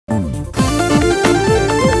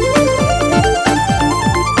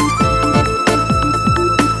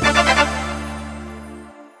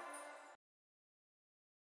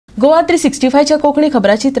गोवा 365च्या कोकणी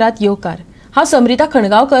खबराचित्रात येवकार। हांव समरिता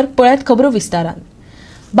खणगांवकर। पळयात खबरो विस्तारान।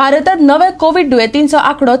 भारतात नवे कोविड दुयेंतींचो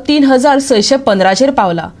आंकडो 3615चेर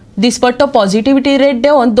पावला। दिसपट्टो पॉझिटिव्हिटी रेट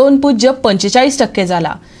देंवन 2.45%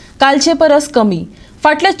 जाला। कालचे परस कमी।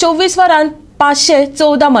 फाटल्या 24 वरांत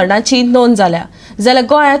 514 मरणांची नोंद जाल्या। जाल्यार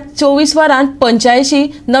गोंयांत 24 वरांत 85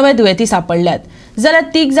 नवे दुयेंती सापडल्यात। जाल्यार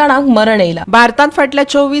 3 जाणांक मरण येयला। भारतात फाटल्या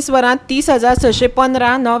 24 वरांत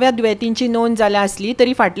 30,615 नव्या दुयेंतींची नोंद जाल्या असली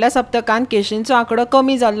तरी फाटल्या सप्तकांत केशींचो आंकडो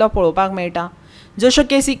कमी जाल्लो पळोवपाक मेळटा। जश्यो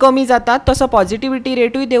केसी कमी जातात तसो पॉझिटिव्हिटी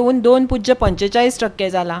रेटूय देंवन 2.45%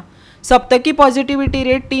 जाला। सप्तकी पॉझिटिव्हिटी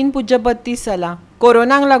रेट 3.32 जाला।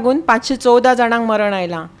 कोरोनाक लागून 514 जाणांक मरण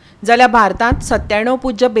आयलां। जाल्यार भारतांत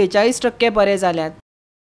 97.42% बरे जाल्यात।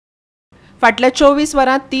 फाटल्या 24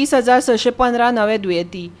 वरांत 30,615 नवे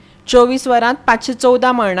दुयेंती, 24 वरांत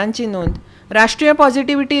 514 मरणांची नोंद। राष्ट्रीय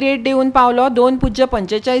पॉझिटिव्हिटी रेट देंवन पावलो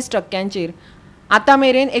 2.45%. आतां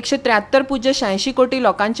मेरेन 173.86 कोटी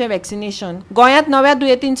लोकांचें वॅक्सिनेशन। गोंयांत नव्या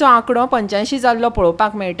दुयेंतींचो आंकडो 85 जाल्लो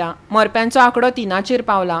पळोवपाक मेळटा। मरप्यांचो आंकडो 3चेर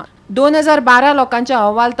पावला। 2012 लोकांचे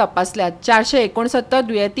अहवाल तपासल्यात। 469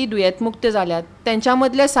 दुयेंती दुयेंतमुक्त जाल्यात। त्यांच्या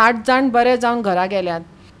मदले 60 जाण बरे जावन घरा गेल्यात।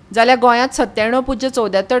 जाल्यार गोंयांत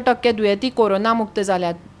 97.74% दुयेंती कोरोना मुक्त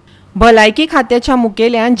जाल्यात। भलायकी खात्याच्या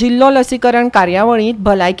मुखेल्यान जिल्लो लसीकरण कार्यावळींत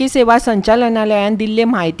भलायकी सेवा संचालनालयान दिल्ले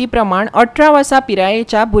म्हायती प्रमाण 18 वर्सां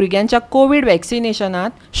पिरायेच्या भुरग्यांच्या कोविड वॅक्सिनेशनात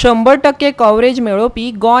 100% कव्हरेज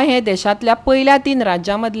मेळोवपी गोंय हे देशांतल्या पयल्या 3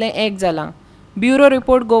 राज्यां मदलें एक जालां। Bureau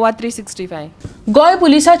report Goa 365। गोय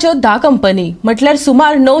पुलिसाच्यो 10 कंपनी म्हटल्यार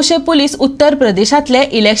सुमार 900 पुलीस उत्तर प्रदेशांतले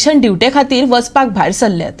इलेक्शन ड्युटे खातीर वचपाक भायर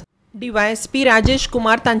सरल्यात। DYSP राजेश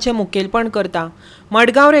कुमार तांचे मुखेलपण करता।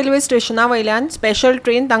 मडगांव रेल्वे स्टेशना वयल्यान स्पेशल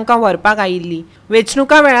ट्रेन तांकां व्हरपाक आयिल्ली।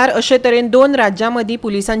 वेंचणुका वेळार अशे तरेन 2 राज्यां मदीं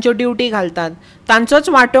पुलिसांच्यो ड्युटी घालतात। तांचोच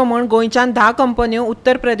वांटो म्हूण गोंयच्यान 10 कंपन्यो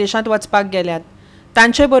उत्तर प्रदेशांत वचपाक गेल्यात।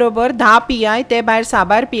 तांचे बरोबर 10 PI ते भायर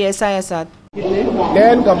साबार PSI आसात।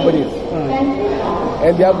 10 companies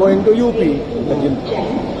and they are going to UP.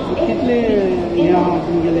 कितले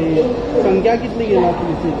संख्या कितली गेला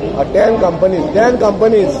police? 10 companies.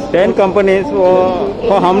 10 companies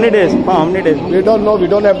for how many days? We don't know. We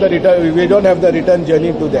don't have the return. We don't have the return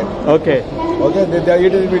journey to them. Okay.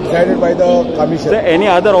 It will be decided by the commission. So any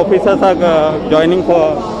other officers are joining for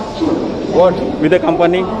what with the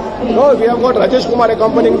company? No, we have got Rajesh Kumar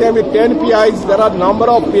accompanying them with 10 PIs. There are number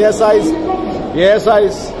of PSIs,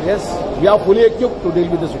 ASIs. Yes, we are fully equipped to deal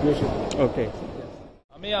with the situation. Okay.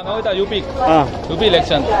 आम्ही हांगा वयता UP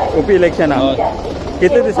election. UP election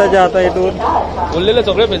कितले दिसाचे आता हे tour? उरलेले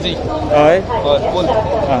सगळे busy. हय फुल।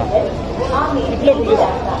 कितले पुलिस?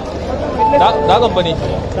 10 कंपनी।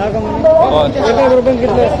 10 कंपनी? एका ग्रुपान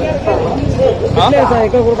कितले आसा?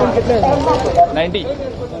 एका ग्रुपान कितले आसा? 90।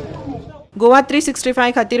 गोवा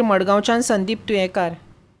 365 खातीर मडगांवच्यान संदीप तुयेकार।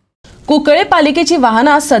 कुंकळे पालिकेची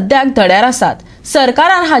वाहनां सद्याक धड्यार आसात।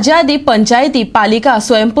 सरकारान हाचे आदीं पंचायती पालिका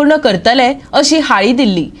स्वयंपूर्ण करतले अशी हाळी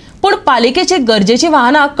दिल्ली, पूण पालिकेची गरजेची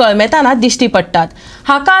वाहनां कळमेताना दिश्टी पडटात।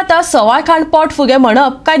 हाका आतां सवाय खाण पोट फुगे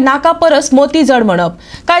म्हणप काय नाका परस मोती जड म्हणप,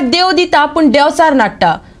 काय देव दिता पूण देवचार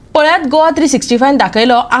नाडटा। पळयात गोवा 365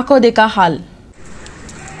 दाखयलो आखो देका हाल।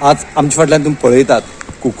 आज आमच्या फाटल्यान तुम्ही पळयतात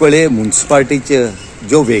कुंकळे म्युनिसिपालिटीचे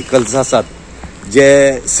ज्यो व्हेकल्स आसात,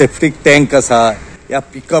 जे सेफ्टी टँक आसा या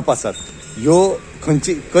पिकअप आसात, ह्यो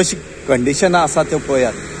खंयची कशी कंडिशनां आसा त्यो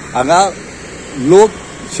पळयात। हांगा लोक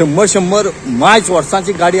 100 मायज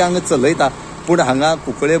वर्सांची गाडी हांगा चलयता, पूण हांगा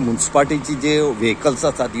कुंकळे म्युनिसिपालिटीची जे व्हेकल्स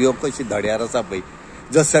आसात ह्यो कशी धड्यार आसा पळय।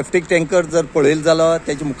 जर सेफ्टी टँकर जर पळयलो जाल्यार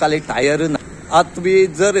तेजे मुखार एक टायर ना। आतां तुमी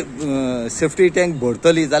जर सेफ्टी टँक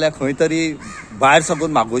भरतली जाल्यार खंय तरी भायर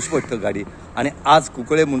साकून मागोवची पडटा गाडी। आनी आज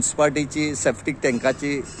कुंकळे म्युनिसिपालिटीची सेफ्टी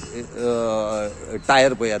टँकाची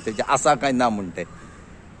टायर पळयात, तेजे आसा काय ना म्हण ते।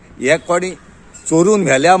 हे कोणी चोरून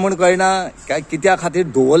व्हेल्या म्हण कळना, काय कित्या खातीर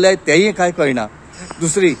दवरल्या तेंय काय कळना।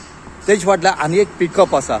 दुसरी तेजे फाटल्यान आनी एक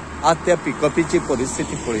पिकअप आसा। आज त्या पिकअपीची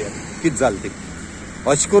परिस्थिती पळयात कितें जाली ती।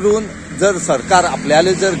 अशें करून जर सरकार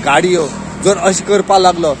आपल्याले जर गाडयो जर अशें करपा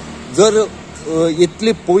लागलो, जर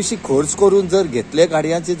इतले पयशे खर्च करून जर घेतले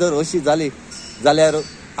गाडयांची जर अशी जाली जाल्यार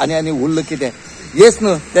आनी उरलं कितें? हेच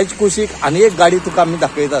न्हय, तेजे कुशीक आनी एक गाडी तुका आमी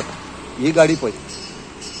दाखयतात। ही गाडी पळय,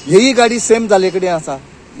 ही गाडी सेम जाले कडेन आसा।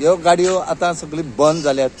 ह्यो गाडयो आतां सगळी बंद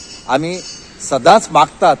जाल्यात। आमी सदांच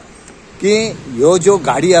मागतात की ह्यो ज्यो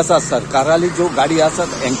गाडी आसा, सरकाराली ज्यो गाडी आसात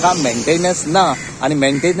हांकां मेंटेनन्स ना, आनी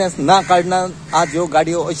मेंटेनन्स ना कारणान आज ह्यो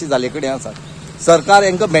गाडयो अशी जाले कडेन आसात। सरकार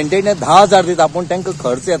हांकां मेंटेनन्स 10,000 दिता, पूण तांकां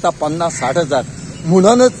खर्च येता 50-60,000।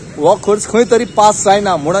 म्हणूनच हो खर्च खंय तरी पास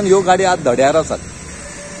जायना, म्हणून ह्यो गाडी आज धड्यार आसात।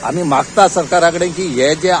 आमी मागता सरकारा कडेन की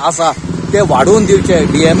हे जे आसा ते वाडोवन दिवचे।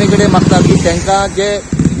 DMA कडेन मागता की तांकां जे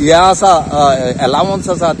हे आसा अलावन्स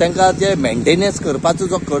आसा तांकां जे मेंटेनन्स करपाचो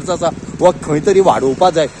जो खर्च आसा हो खंय तरी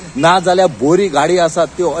वाडोवपाक जाय, ना जाल्यार बरी गाडी आसात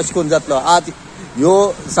त्यो अशें करून जातलो. आज ह्यो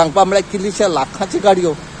सांगपा म्हळ्यार कितलीश्या लाखाची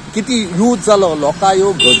गाडयो किती यूज जालो, लोकांक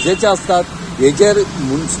ह्यो गरजेचे असतात. हेजेर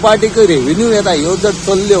म्युन्सिपाल्टीक रेव्हेन्यू येता, ह्यो जर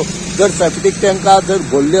चल्ल्यो, जर सेप्टीक टँकां जर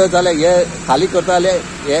भरल्यो जाल्यार हे खाली करता जाल्यार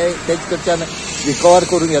हे तेजे कडच्यान रिकवर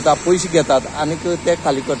करून घेता, पयशे घेतात आनी ते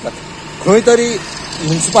खाली करतात. खंय तरी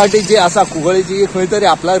म्युन्सिपाल्टी जी आसा कुंकळ्ळेची खंय तरी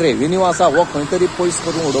आपला रेव्हेन्यू आसा हो खंय तरी पयस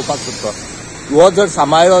करून उडोवपाक सोदता. हो जर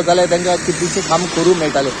सांबाळ्ळो जाल्यार तांकां कितलीशें काम करूंक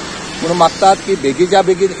मेळटालें. म्हणून मागतात की बेगीच्या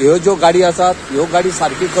बेगीन ह्यो ज्यो गाडी आसात ह्यो गाडी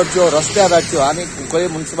सारकी करच्यो, रस्त्यार हाडच्यो आनी कुंकळ्ळे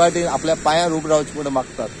म्युन्सिपाल्टीन आपल्या पांयार उबें रावचें म्हणून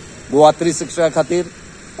मागतात. गोवा 360 खातीर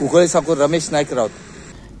कुंकळ्ळे साकून रमेश नायक रावत.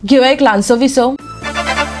 घेऊया एक ल्हानसो विसव.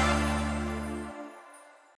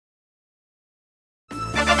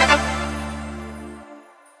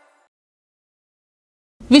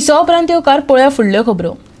 विसवा उपरांत येवकार पळोवया फुडल्यो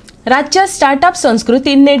खबरो. राज्यात स्टार्टअप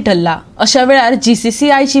संस्कृती नेट धरला. अशा वेळार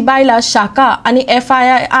GCCIची बायलां शाखा आनी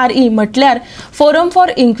FIRE म्हटल्यार forum for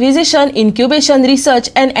Inquisition, incubation,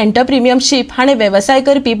 research and एंटरप्रिन्युअरशिप हाणें वेवसाय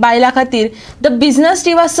करपी बायलां खातीर द बिझनेस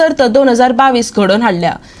दिवा सर्त 2022 घडोवन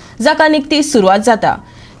हाडल्या, जाका निकतीच सुरवात जाता.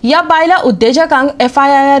 ह्या बायला उद्योजकांक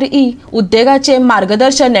FIRE उद्देगाचे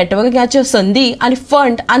मार्गदर्शन, नेटवर्किंगाच्यो संधी आनी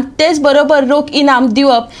फंड आनी तेच बरोबर रोख इनाम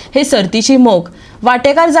दिवप हे सर्तीची मोख.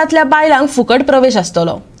 वांटेकार जातल्या बायलांक फुकट प्रवेश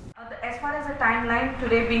आसतलो. As far as the timeline,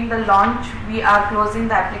 today being the launch, we are closing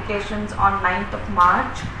the applications on 9th of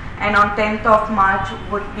March, and on 10th of March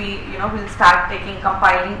would be, we'll start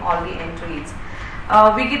compiling all the entries.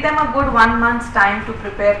 We give them a good 1 month's time to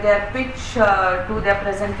prepare their pitch, do their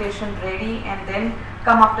presentation ready, and then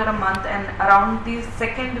come after a month, and around the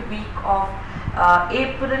second week of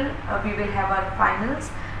April, we will have our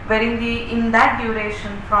finals, wherein in that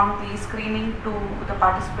duration from the screening to the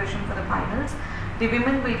participation for the finals, the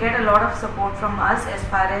women will get a lot of support from us as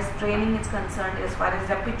far as training is concerned, as far as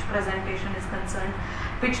their pitch presentation is concerned,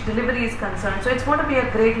 pitch delivery is concerned. So it's going to be a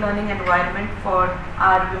great learning environment for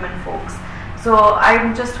our women folks. So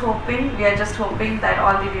we are just hoping that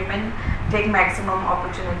all the women take maximum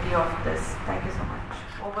opportunity of this. Thank you so much.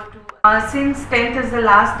 Over to since 10th is the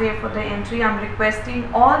last day for the entry, I'm requesting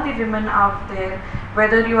all the women out there,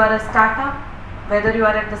 whether you are a startup, whether you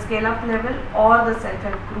are at the scale-up level or the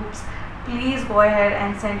self-help groups, please go ahead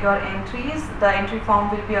and send your entries. The entry form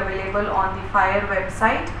will be available on the FIRE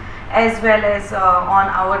website as well as on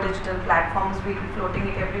our digital platforms. We'll be floating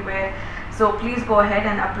it everywhere. So please go ahead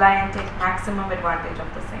and apply and take maximum advantage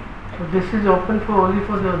of the same. So this is open for only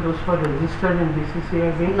for those who are registered in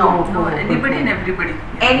GCCI? No, anybody and everybody.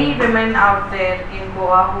 Any women out there in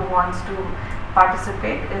Goa who wants to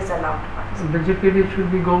participate is allowed to participate. Basically it should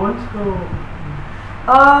be Goans? So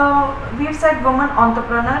we've said woman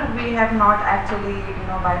entrepreneur. We have not actually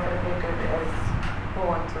bifurcated as who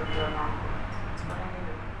wants to or not.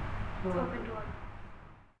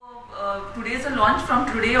 Today is a launch. From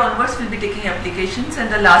today onwards we'll be taking applications, and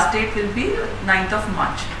the last date will be 9th of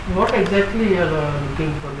March. What exactly you are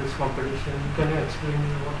looking for this competition? Can you explain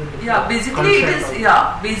what it is?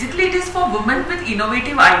 Basically it is for women with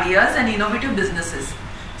innovative ideas and innovative businesses.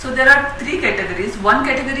 So there are 3 categories. One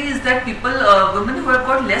category is that women who have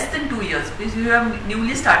got less than 2 years, who have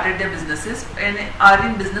newly started their businesses and are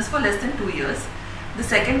in business for less than 2 years. The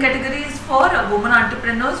second category is for women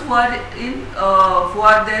entrepreneurs who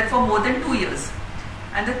are there for more than 2 years.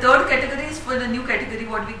 And the third category is for the new category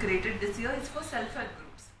what we created this year is for self-help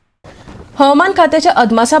groups. हवामान खात्याच्या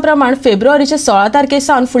अदमासा प्रमाण फेब्रुवारीच्या 16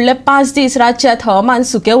 तारखेसावन फुडले 5 दीस राज्यात हवामान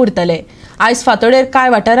सुके उरतले. आयज फांतोडेर कांय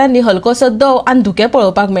वाठारांनी हलकोसो दव आनी धुके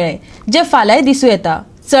पळोवपाक मेळ्ळे, जे फाल्यां दिसूं येता.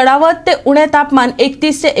 चडावत ते उणें तापमान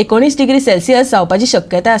 31 ते 19 डिग्री सेल्सियस जावपाची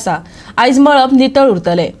शक्यताय आसा. आयज मळब नितळ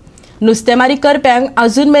उरतले. नुस्तेमारी करप्यांक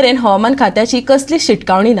अजून मेरेन हवामान खात्याची कसलीच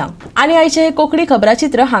शिटकावणी ना. आनी आयचे हे कोंकणी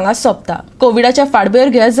खबराचित्र हांगाच सोंपता. कोविडाच्या फाटभुंयेर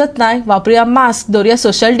घेया जतनाय, वापरुया मास्क, दवरुया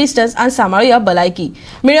सोशल डिस्टन्स आनी सांबाळुया भलायकी.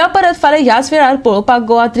 मेळया परत फाल्यां ह्याच वेळार पळोवपाक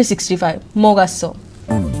गोवा 365. मोग आसचो.